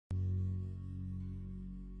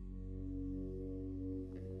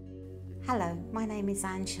Hello, my name is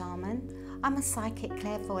Anne Sharman. I'm a psychic,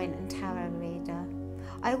 clairvoyant and tarot reader.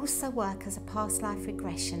 I also work as a past life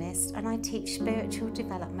regressionist and I teach spiritual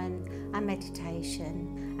development and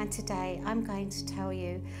meditation. And today I'm going to tell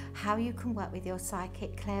you how you can work with your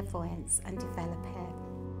psychic clairvoyance and develop it.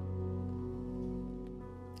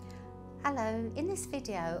 Hello, in this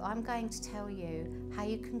video I'm going to tell you how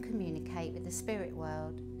you can communicate with the spirit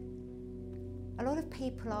world. A lot of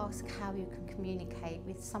people ask how you can communicate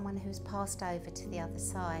with someone who's passed over to the other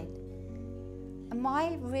side. And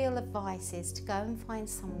my real advice is to go and find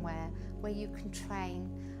somewhere where you can train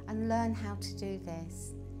and learn how to do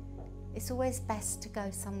this. It's always best to go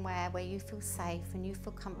somewhere where you feel safe and you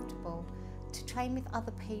feel comfortable, to train with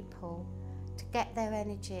other people, to get their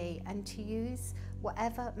energy and to use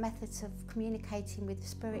whatever methods of communicating with the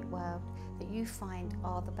spirit world that you find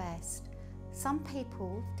are the best. Some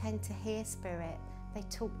people tend to hear spirit, they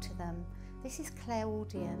talk to them. This is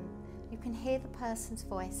clairaudient. You can hear the person's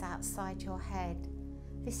voice outside your head.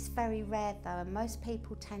 This is very rare though, and most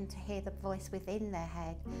people tend to hear the voice within their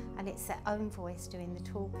head and it's their own voice doing the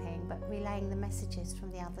talking but relaying the messages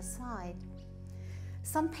from the other side.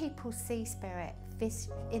 Some people see spirit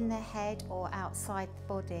in their head or outside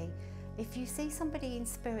the body. If you see somebody in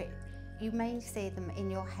spirit, you may see them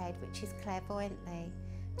in your head, which is clairvoyantly.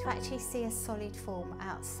 To actually see a solid form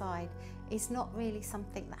outside is not really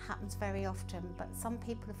something that happens very often, but some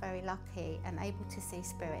people are very lucky and able to see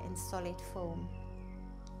spirit in solid form.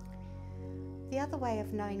 The other way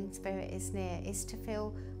of knowing spirit is near is to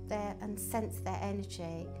feel their and sense their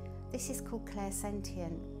energy. This is called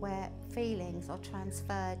clairsentient, where feelings are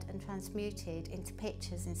transferred and transmuted into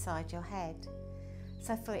pictures inside your head.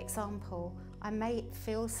 So for example, I may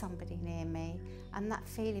feel somebody near me and that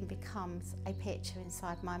feeling becomes a picture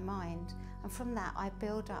inside my mind, and from that I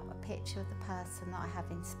build up a picture of the person that I have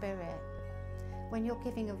in spirit. When you're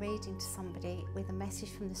giving a reading to somebody with a message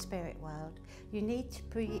from the spirit world, you need to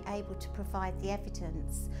be able to provide the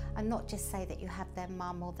evidence and not just say that you have their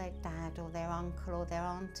mum or their dad or their uncle or their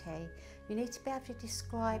auntie. You need to be able to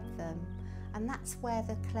describe them, and that's where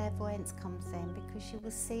the clairvoyance comes in, because you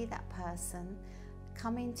will see that person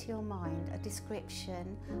come into your mind, a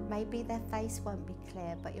description. Maybe their face won't be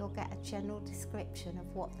clear, but you'll get a general description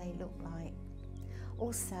of what they look like.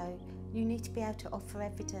 Also, you need to be able to offer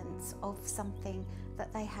evidence of something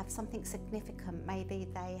that they have, something significant. Maybe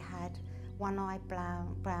they had one eye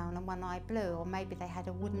brown and one eye blue, or maybe they had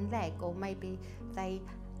a wooden leg, or maybe they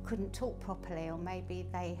couldn't talk properly, or maybe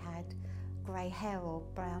they had grey hair or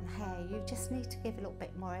brown hair. You just need to give a little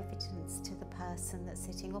bit more evidence to the person that's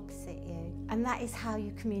sitting opposite you. And that is how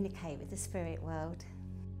you communicate with the spirit world.